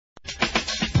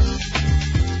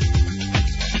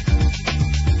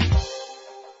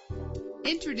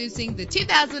Introducing the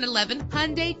 2011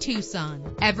 Hyundai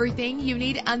Tucson. Everything you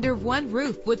need under one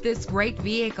roof with this great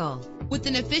vehicle. With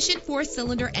an efficient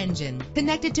 4-cylinder engine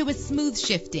connected to a smooth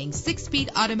shifting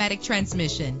 6-speed automatic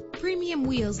transmission, premium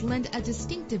wheels lend a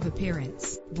distinctive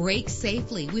appearance. Brake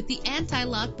safely with the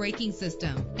anti-lock braking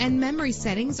system, and memory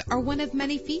settings are one of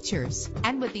many features.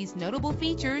 And with these notable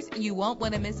features, you won't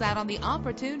want to miss out on the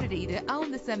opportunity to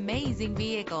own this amazing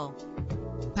vehicle.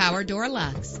 Power door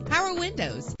locks, power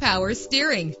windows, power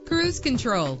steering, cruise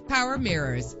control, power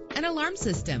mirrors, an alarm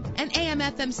system, an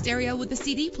AM/FM stereo with a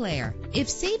CD player. If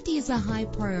safety is a high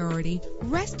priority,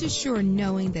 rest assured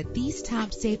knowing that these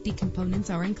top safety components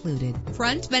are included: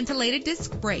 front ventilated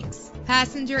disc brakes,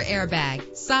 passenger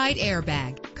airbag, side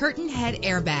airbag, curtain head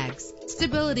airbags,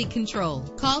 stability control.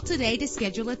 Call today to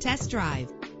schedule a test drive.